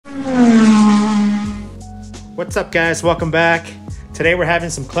What's up, guys? Welcome back. Today we're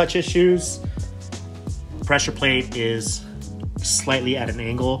having some clutch issues. Pressure plate is slightly at an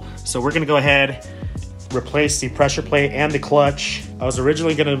angle, so we're gonna go ahead, replace the pressure plate and the clutch. I was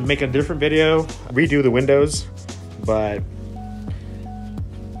originally gonna make a different video, redo the windows, but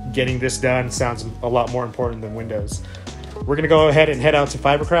getting this done sounds a lot more important than windows. We're gonna go ahead and head out to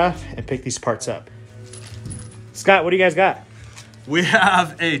Fibercraft and pick these parts up. Scott, what do you guys got? We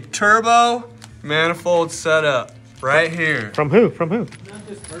have a turbo manifold setup right here. From who? From who? Not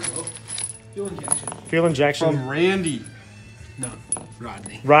just turbo. Fuel injection. Fuel injection. From Randy. No,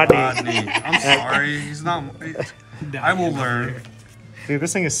 Rodney. Rodney. I'm sorry. He's not. I will learn. Dude,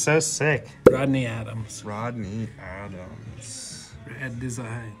 this thing is so sick. Rodney Adams. Rodney Adams. Red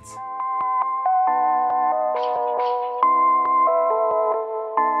Designs.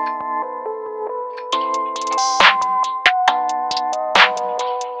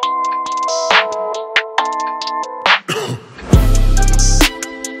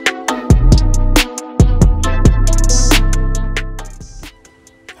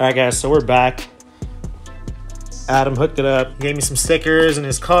 All right, guys, so we're back. Adam hooked it up, gave me some stickers and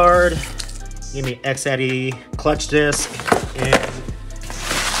his card, gave me X-Eddy clutch disc, and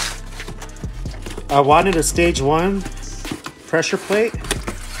I wanted a stage 1 pressure plate,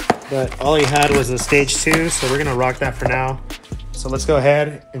 but all he had was a stage 2, so we're gonna rock that for now. So let's go ahead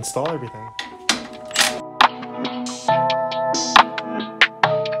and install everything.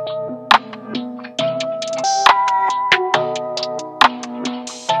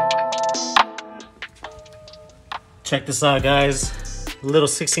 Check this out, guys. Little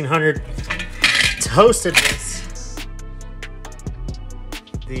 1600 toasted disc.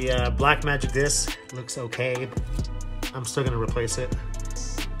 The Black Magic disc looks okay. I'm still gonna replace it.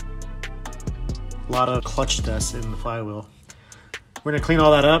 A lot of clutch dust in the flywheel. We're gonna clean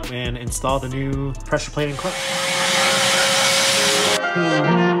all that up and install the new pressure plate and clutch.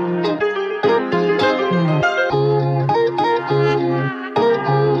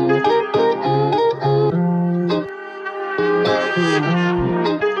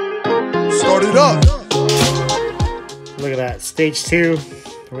 Start it up. Look at that, stage 2.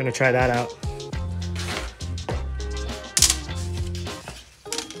 We're gonna try that out.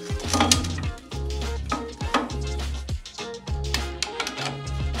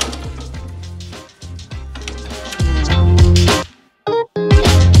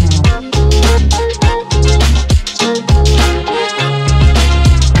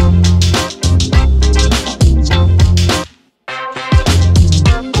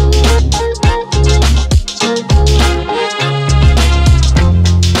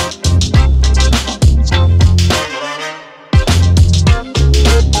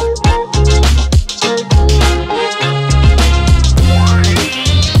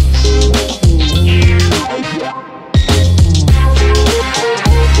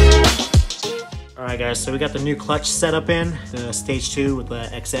 Alright guys, so we got the new clutch setup in, the stage 2 with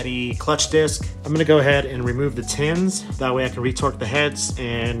the X-Eddy clutch disc. I'm gonna go ahead and remove the tins, that way I can retorque the heads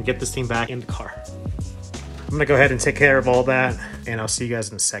and get this thing back in the car. I'm gonna go ahead and take care of all that, and I'll see you guys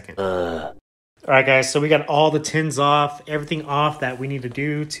in a second. Alright guys, so we got all the tins off, everything off that we need to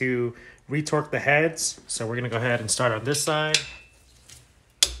do to retorque the heads. So we're gonna go ahead and start on this side.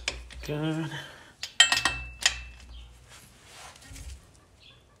 Good.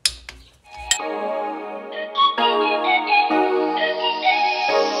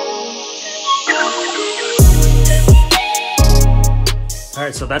 All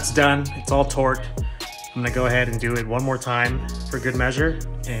right, so that's done. It's all torqued. I'm gonna go ahead and do it one more time for good measure,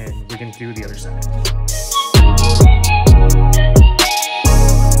 and we can do the other side.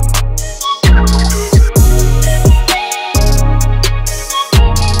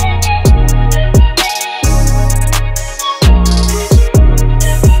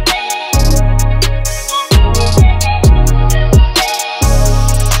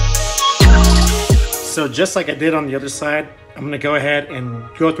 So just like I did on the other side, I'm gonna go ahead and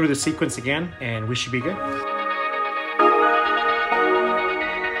go through the sequence again, and we should be good.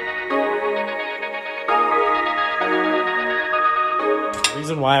 The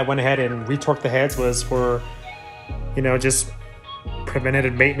reason why I went ahead and retorqued the heads was for, you know, just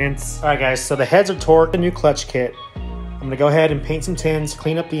preventative maintenance. All right guys, so the heads are torqued, the new clutch kit. I'm gonna go ahead and paint some tins,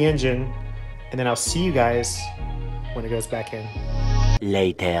 clean up the engine, and then I'll see you guys when it goes back in.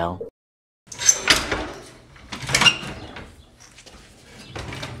 Later.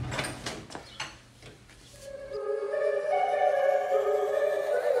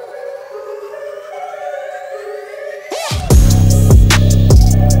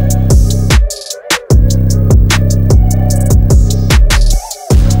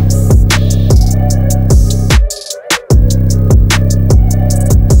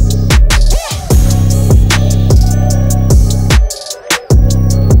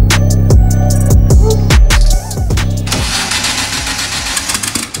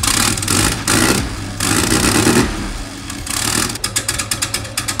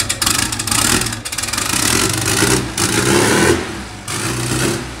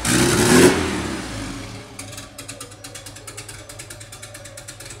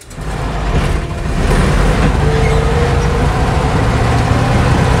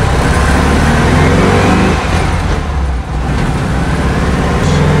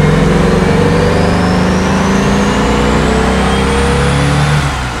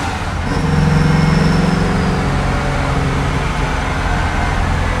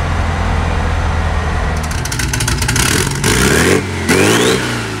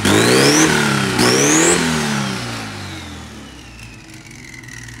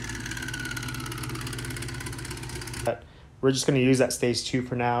 We're just gonna use that stage 2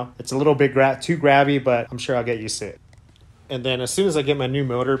 for now. It's a little bit too grabby, but I'm sure I'll get used to it. And then as soon as I get my new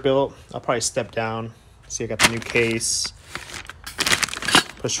motor built, I'll probably step down. See, I got the new case,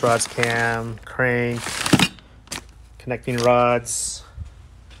 push rods cam, crank, connecting rods.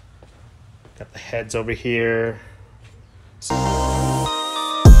 Got the heads over here.